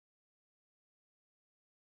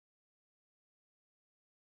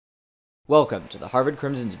Welcome to the Harvard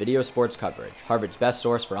Crimson's video sports coverage, Harvard's best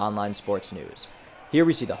source for online sports news. Here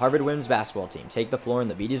we see the Harvard women's basketball team take the floor in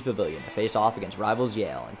Lavietes Pavilion to face off against rivals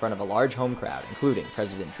Yale in front of a large home crowd, including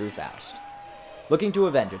President Drew Faust. Looking to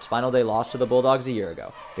avenge its final day loss to the Bulldogs a year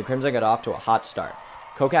ago, the Crimson got off to a hot start.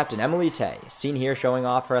 Co-captain Emily Tay, seen here showing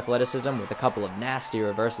off her athleticism with a couple of nasty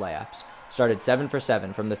reverse layups, started 7 for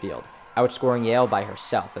 7 from the field, outscoring Yale by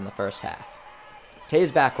herself in the first half.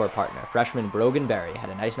 Tays' backcourt partner, freshman Brogan Berry, had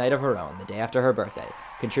a nice night of her own the day after her birthday,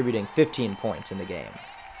 contributing 15 points in the game.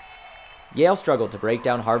 Yale struggled to break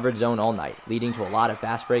down Harvard's zone all night, leading to a lot of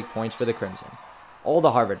fast break points for the Crimson. All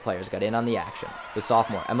the Harvard players got in on the action, with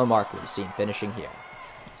sophomore Emma Markley seen finishing here.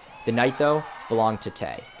 The night, though, belonged to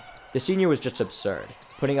Tay. The senior was just absurd,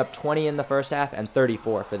 putting up 20 in the first half and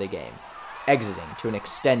 34 for the game, exiting to an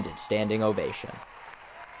extended standing ovation.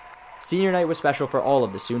 Senior night was special for all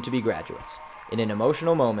of the soon-to-be graduates. In an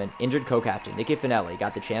emotional moment, injured co-captain Nikki Finelli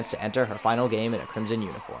got the chance to enter her final game in a Crimson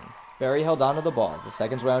uniform. Berry held onto the ball as the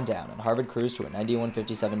seconds wound down, and Harvard cruised to a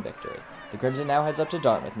 91-57 victory. The Crimson now heads up to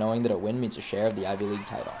Dartmouth, knowing that a win means a share of the Ivy League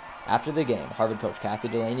title. After the game, Harvard coach Kathy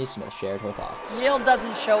Delaney-Smith shared her thoughts. Yale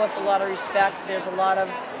doesn't show us a lot of respect. There's a lot of,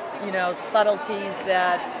 subtleties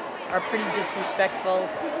that are pretty disrespectful,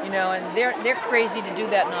 and they're crazy to do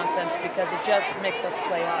that nonsense because it just makes us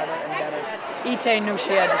play harder and better. Ite knew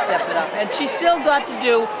she had to step it up, and she still got to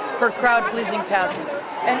do her crowd-pleasing passes.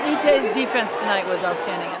 And Ite's defense tonight was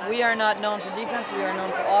outstanding. We are not known for defense, we are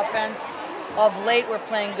known for offense. Of late, we're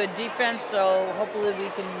playing good defense, so hopefully we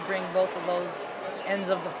can bring both of those ends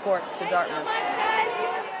of the court to Dartmouth.